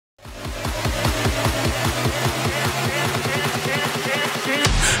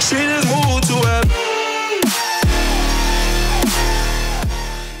She just moved to it.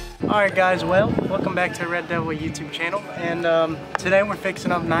 Alright guys, well, welcome back to Red Devil YouTube channel, and today we're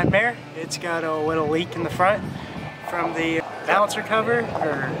fixing up Nightmare. It's got a little leak in the front from the balancer cover,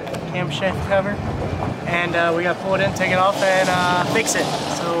 or camshaft cover, and we got to pull it in, take it off, and fix it.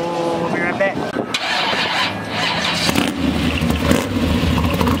 So we'll be right back.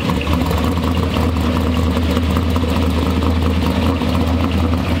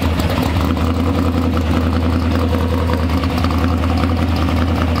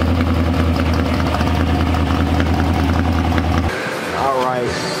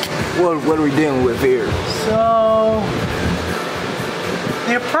 What are we dealing with here? So,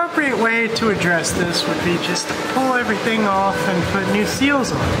 the appropriate way to address this would be just to pull everything off and put new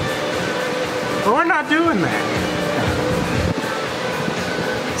seals on it. But we're not doing that.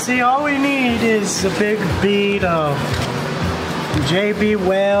 See, all we need is a big bead of JB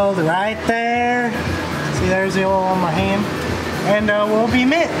weld right there. See, there's the oil on my hand. And we'll be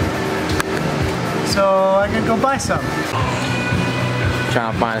mint. So I can go buy some.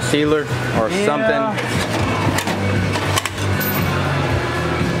 Trying to find a sealer or something. I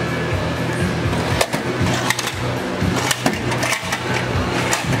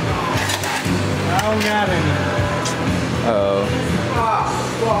don't got any. Uh-oh.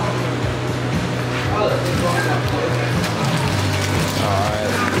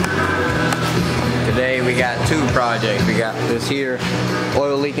 Alright. Today we got two projects. We got this here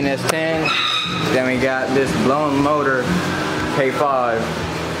oil leaking S10. Then we got this blown motor K5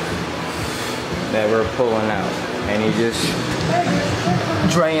 that we're pulling out, and you just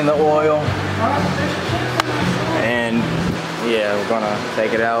drain the oil, and yeah, we're gonna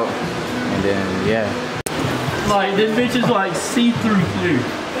take it out, and then yeah. Like this bitch is like see-through glue.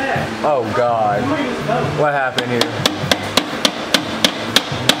 Oh God, what happened here?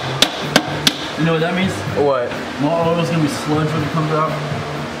 You know what that means? What? More oil's gonna be sludge when it comes out.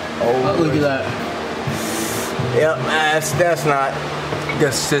 Oh, Look at that. Yep, that's not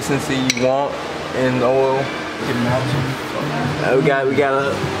consistency you want in oil. We got a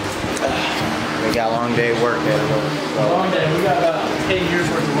long day of work ahead of us. So. Long day. We got about 10 years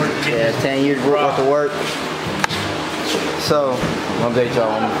worth of work. Yeah, 10 years worth of work. So I'm gonna update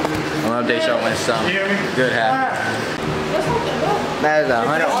y'all when something good happens. That is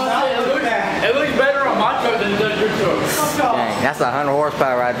 100. It looks better on my truck than it does your truck. Dang, that's 100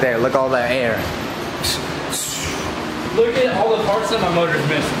 horsepower right there. Look at all that air. Look at all the parts that my motor's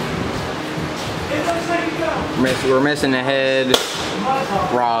missing. We're missing the head,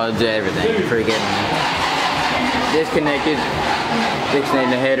 rods, everything. Freaking disconnected, fixing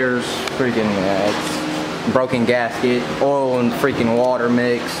the headers, freaking broken gasket, oil and freaking water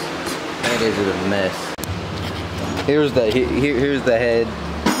mix. That is a mess. Here's the head.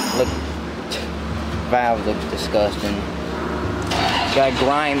 Look, valve looks disgusting. Got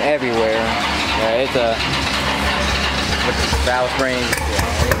grime everywhere. Yeah, it's a valve spring.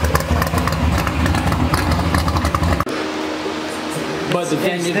 But the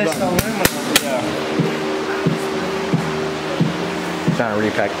thing is, Trying to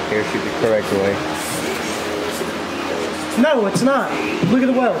repack the parachute the correct way. No, it's not. Look at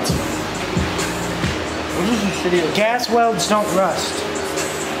the welds. Gas welds don't rust.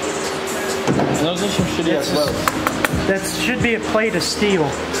 those are some shitty ass welds. That should be a plate of steel.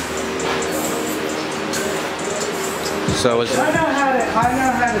 So it's. I know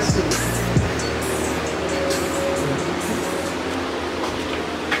how to see.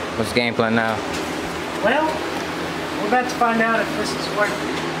 What's the game plan now? Well, we're about to find out if this is worth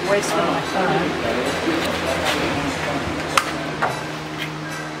wasting my time.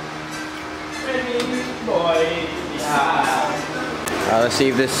 Let's see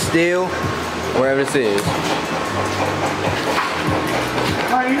if this is steel, wherever this is.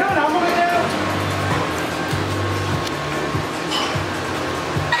 Alright, you know what I'm gonna do?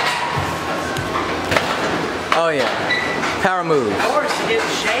 Oh yeah, power move. Ours to get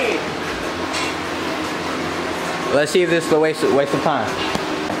shade. Let's see if this is a waste of time.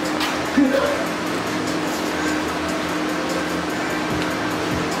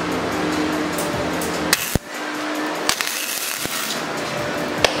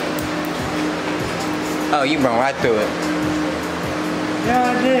 Oh, you run right through it. Yeah,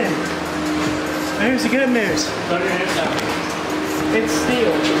 I did. Here's the good news. It's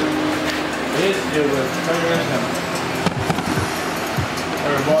steel. It is steel, but turn your wrist down.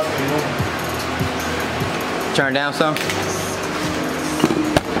 Or block, you know. Turn down some. Look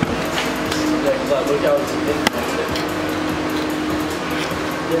how it's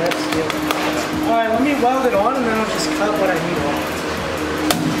Yeah, that's steel. Alright, let me weld it on and then I'll just cut what I need off.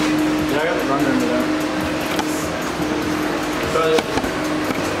 Yeah, I got the runner into that. Try this.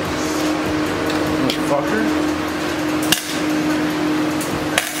 Fucker.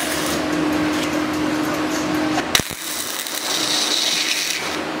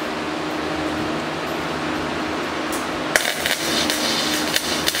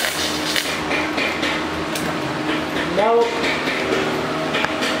 Nope.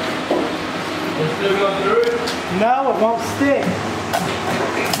 It's still going through it? No, it won't stick.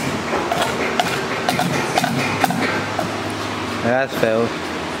 That's failed.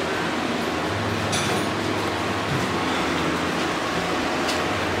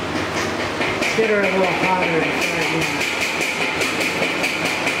 Get her a little hotter.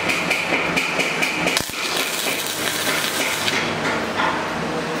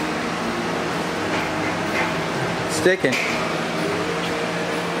 Sticking.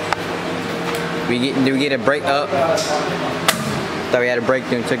 Do we get a break up? Thought we had a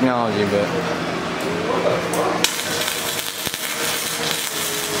breakthrough in technology, but.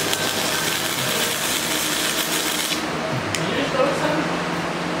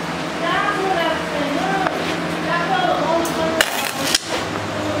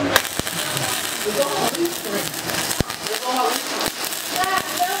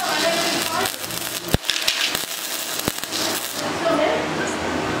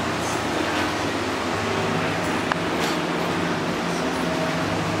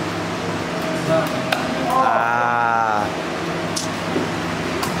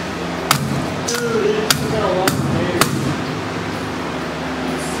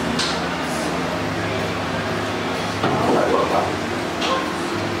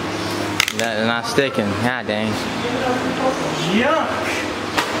 That's not sticking. God dang. Junk.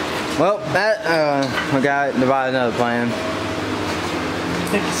 Well, that we got to devise another plan.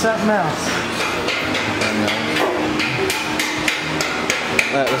 Think of something else.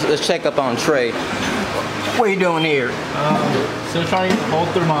 Let's check up on Trey. What are you doing here? Still trying to hold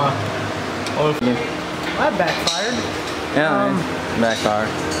through my oil. That backfired. Yeah, backfire.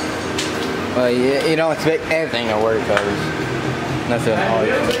 Well, you don't expect everything to work, cause nothing hard.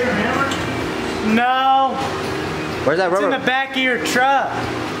 No. Where's that It's rubber? in the back of your truck.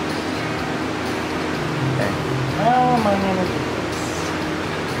 Okay. Oh my goodness.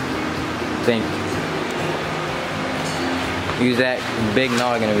 Think. Use that big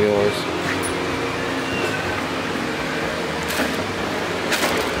noggin of yours.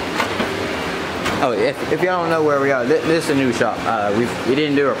 Oh, if y'all don't know where we are, this is a new shop. We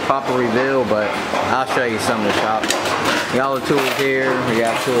didn't do a proper reveal, but I'll show you some of the shop. We got all the tools here. We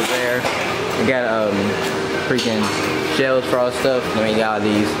got tools there. We got freaking shells for all the stuff. Then we got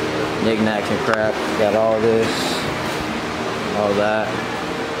these knickknacks and crap. We got all this, all that.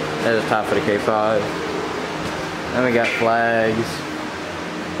 There's the top of the K5. Then we got flags.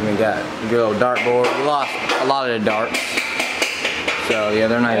 And we got a good old dartboard. We lost a lot of the darts. So yeah,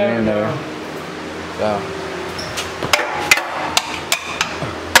 they're not even in there. So.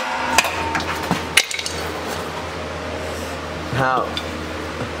 How?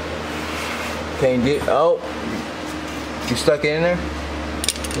 Can you get, oh. You stuck it in there?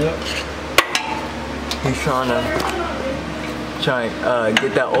 Yep. He's trying to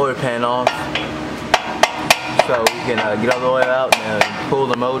get that oil pan off. So we can get all the oil out and pull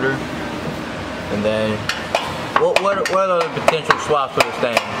the motor. And then, what are the potential swaps for this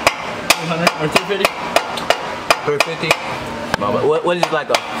thing? 200 or 250? 350? What is it,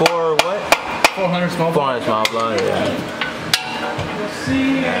 like a 4 what? 400 small. 400 small blow, yeah.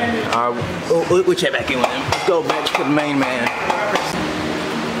 Alright, we'll check back in with him. Let's go back to the main man.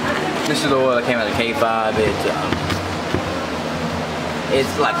 This is the oil that came out of the K5.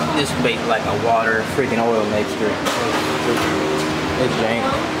 It's like this bait, like a water freaking oil mixture. It's jank.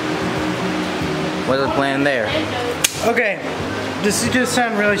 What's the plan there? Okay, this is gonna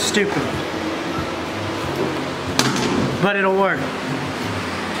sound really stupid, but it'll work.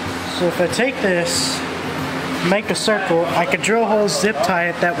 So if I take this, make a circle, I could drill holes, zip tie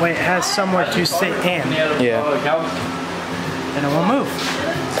it, that way it has somewhere to sit in. Yeah. And it will move.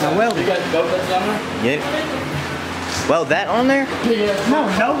 Now welding. Yeah. Weld that on there?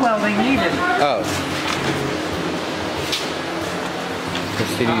 No welding needed. Oh.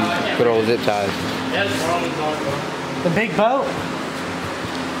 Let's see these good old zip ties. The big boat.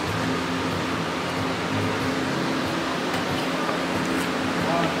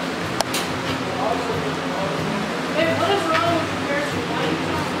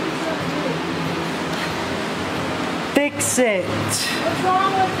 Fix it. What's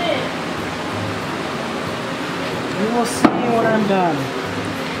wrong with it? You will see when I'm done.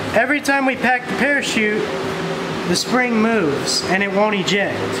 Every time we pack the parachute, the spring moves and it won't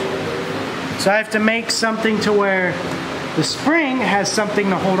eject. So I have to make something to where the spring has something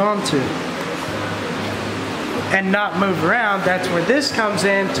to hold on to and not move around. That's where this comes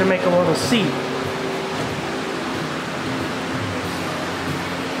in to make a little seat.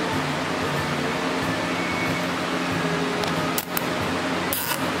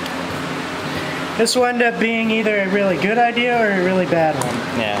 This will end up being either a really good idea or a really bad one.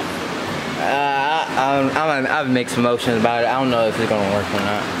 Yeah. I have mixed emotions about it. I don't know if it's gonna work or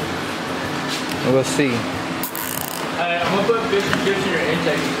not. We'll see. I'm gonna put 50 in your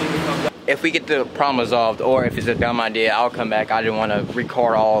intake and see if it comes out. If we get the problem resolved, or if it's a dumb idea, I'll come back. I didn't want to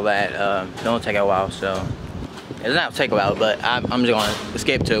record all that. It'll take a while, so it's not take a while. But I'm just gonna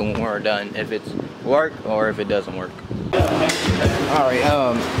escape to when we're done. If it's work or if it doesn't work. All right.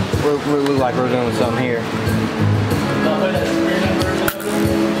 We look like we're doing something here.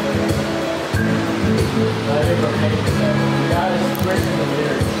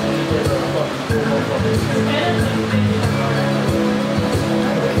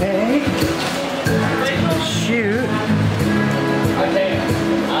 Okay. Shoot.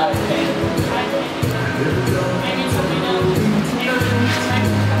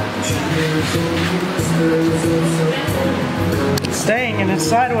 Staying and it's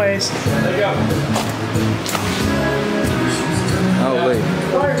sideways. There you go. Oh wait.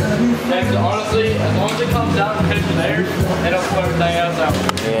 Next, honestly, as long as it comes down and pitches there, it'll pull everything else out.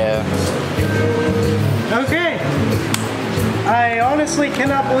 Yeah. Okay. I honestly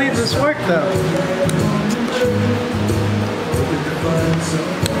cannot believe this worked though.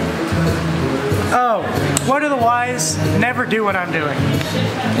 Oh, what are the whys? Never do what I'm doing.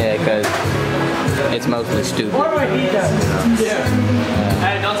 Yeah, because it's mostly stupid. Or what he does. Yeah.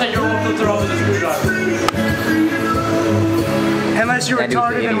 Hey, don't take your whole filter off with a screwdriver. Unless you're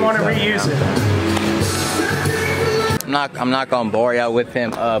retarded and want to reuse it. I'm not gonna bore y'all with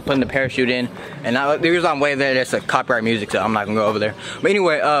him putting the parachute in, and the reason I'm way there, that's a copyright music, so I'm not gonna go over there. But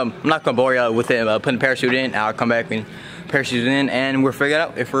anyway, I'm not gonna bore y'all with him putting the parachute in. I'll come back and parachute in, and we'll figure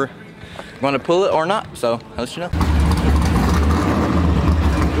out if we're gonna pull it or not. So I'll let you know.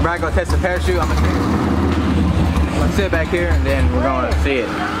 We're about to go test the parachute. I'm gonna sit back here, and then we're gonna see it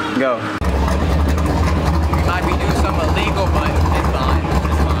go. Might be doing something illegal, but it's fine.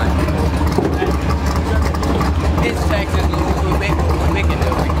 It's fine. It's Texas. We can do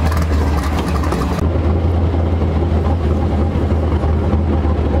it.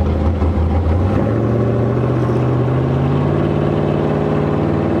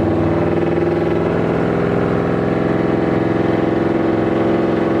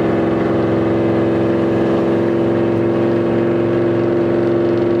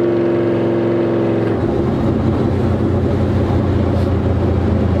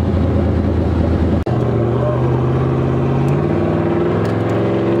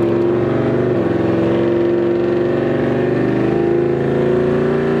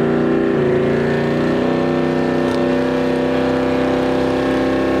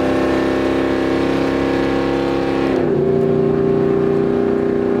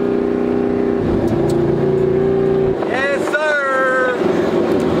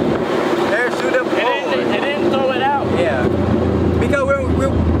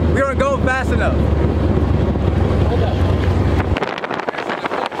 Fast enough.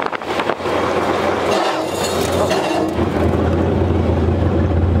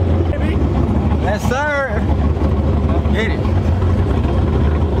 Yes, sir. Get it.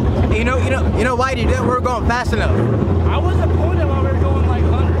 You know why you did? We're going fast enough. I wasn't pulling it while we were going like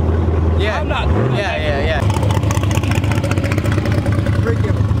 100. Yeah. I'm not. Yeah.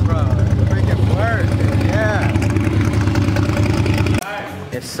 Freaking work. Yeah.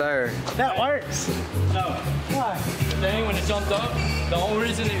 Yes, sir. That works. No. Why? The thing, when it jumped up, the only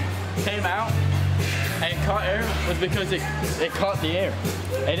reason it came out and caught air was because it caught the air.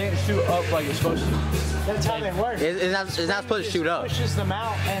 It didn't shoot up like it's supposed to. That's how they work. It's not supposed to shoot up. It pushes them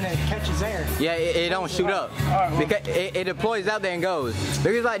out and it catches air. Yeah, it don't shoot up. Alright, well. Because it deploys out there and goes. The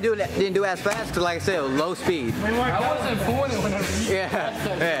reason I didn't do it as fast because, like I said, it was low speed. We weren't I wasn't pulling it whenever you.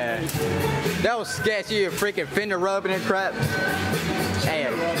 Yeah. That was sketchy. Your freaking fender rubbing and crap. Hey.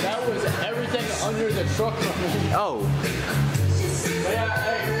 That was everything under the truck. Oh. But yeah,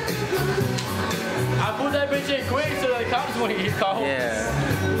 hey. I pulled that bitch in quick so the cops wouldn't get called. Yeah.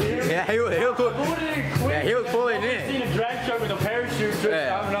 Yeah, he was Pulled it in quick. Yeah, he was pulling I in. seen a drag truck with a parachute just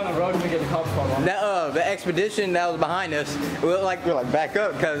driving down the road and we get the cops called on. That the expedition that was behind us, we're like back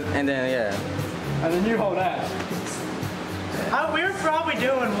up and then yeah. And then you hold that. We were probably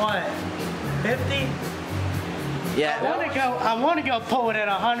doing what? 50? Yeah. I want to go pull it at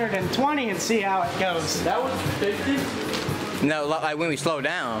 120 and see how it goes. That was 50. No, like when we slow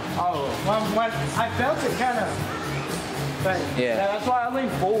down. Oh. When I felt it kind of, but Yeah. Yeah, that's why I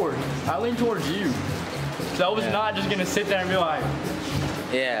leaned forward. I leaned towards you. So I was not just gonna sit there and be like,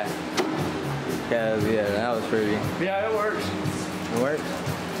 Yeah. Cause yeah, that was pretty. yeah, it works. It works.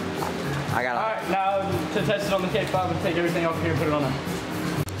 I got. Alright, now to test it on the K5 and take everything off here and put it on there.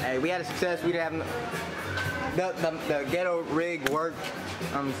 Hey, we had a success. We didn't have the ghetto rig worked.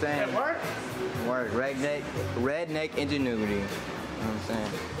 I'm saying. It worked? Worked. Redneck ingenuity. You know what I'm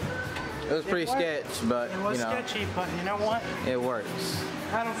saying? It was pretty sketch, but it was you know, sketchy. But you know what? it works.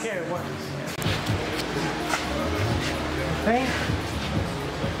 I don't care. It works. I think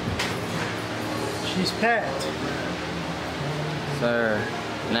she's packed. Sir.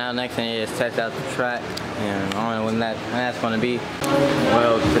 Now next thing is test out the track, and I don't know when that's going to be.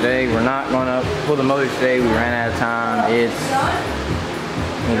 Well, today we're not going to pull the motor today. We ran out of time. It's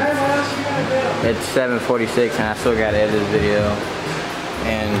 7:46, and I still got to edit this video.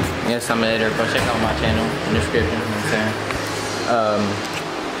 And yes, I'm an editor. Go check out my channel in the description. You know what I'm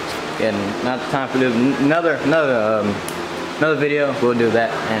saying? And not time for this. Another video. We'll do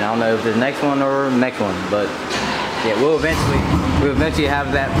that, and I don't know if it's the next one or next one, but yeah, we'll eventually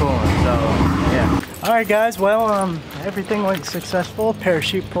have that pulling. So yeah. All right, guys. Well, everything went successful.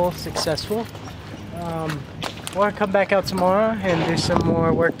 Parachute pull successful. We'll come back out tomorrow and do some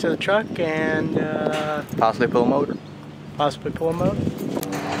more work to the truck and Possibly pull a motor.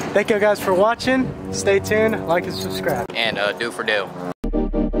 Thank you guys for watching. Stay tuned, like and subscribe. And do for deal.